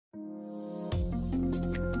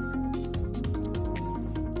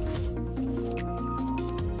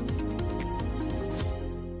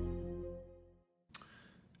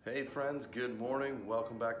friends, good morning.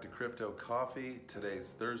 Welcome back to Crypto Coffee.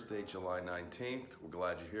 Today's Thursday, July 19th. We're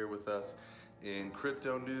glad you're here with us. In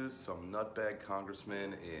crypto news, some nutbag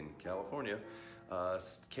congressman in California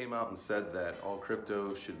came out and said that all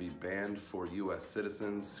crypto should be banned for US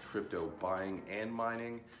citizens, crypto buying and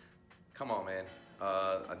mining. Come on, man.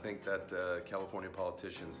 I think that California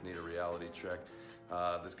politicians need a reality check.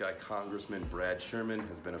 This guy, Congressman Brad Sherman,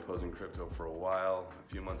 has been opposing crypto for a while. A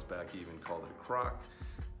few months back, he even called it a crock.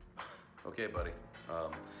 Okay, buddy.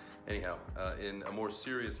 Anyhow, in a more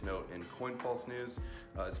serious note, in CoinPulse news,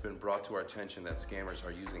 it's been brought to our attention that scammers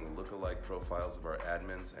are using lookalike profiles of our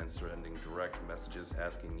admins and sending direct messages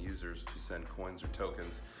asking users to send coins or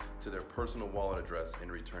tokens to their personal wallet address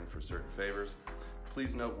in return for certain favors.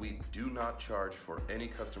 Please note, we do not charge for any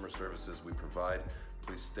customer services we provide.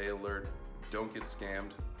 Please stay alert. Don't get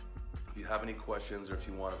scammed. If you have any questions or if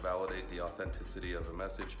you want to validate the authenticity of a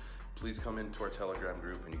message, please come into our Telegram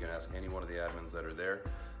group and you can ask any one of the admins that are there.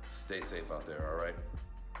 Stay safe out there, all right?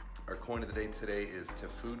 Our coin of the day today is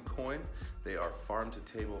Food Coin. They are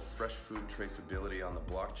farm-to-table fresh food traceability on the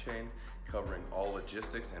blockchain, covering all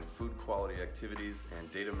logistics and food quality activities and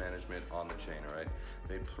data management on the chain, all right?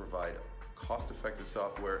 They provide cost-effective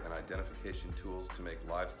software and identification tools to make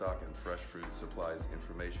livestock and fresh fruit supplies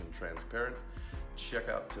information transparent. Check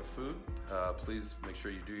out Food. Please make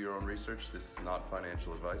sure you do your own research. This is not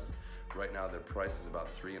financial advice. Right now, their price is about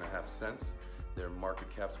 3.5 cents. Their market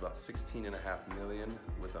cap's about 16.5 million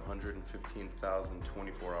with 115,000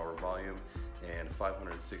 24-hour volume and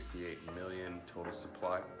 568 million total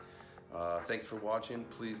supply. Thanks for watching.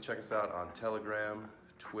 Please check us out on Telegram,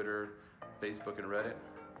 Twitter, Facebook, and Reddit.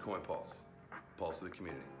 CoinPulse, pulse of the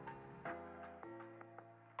community.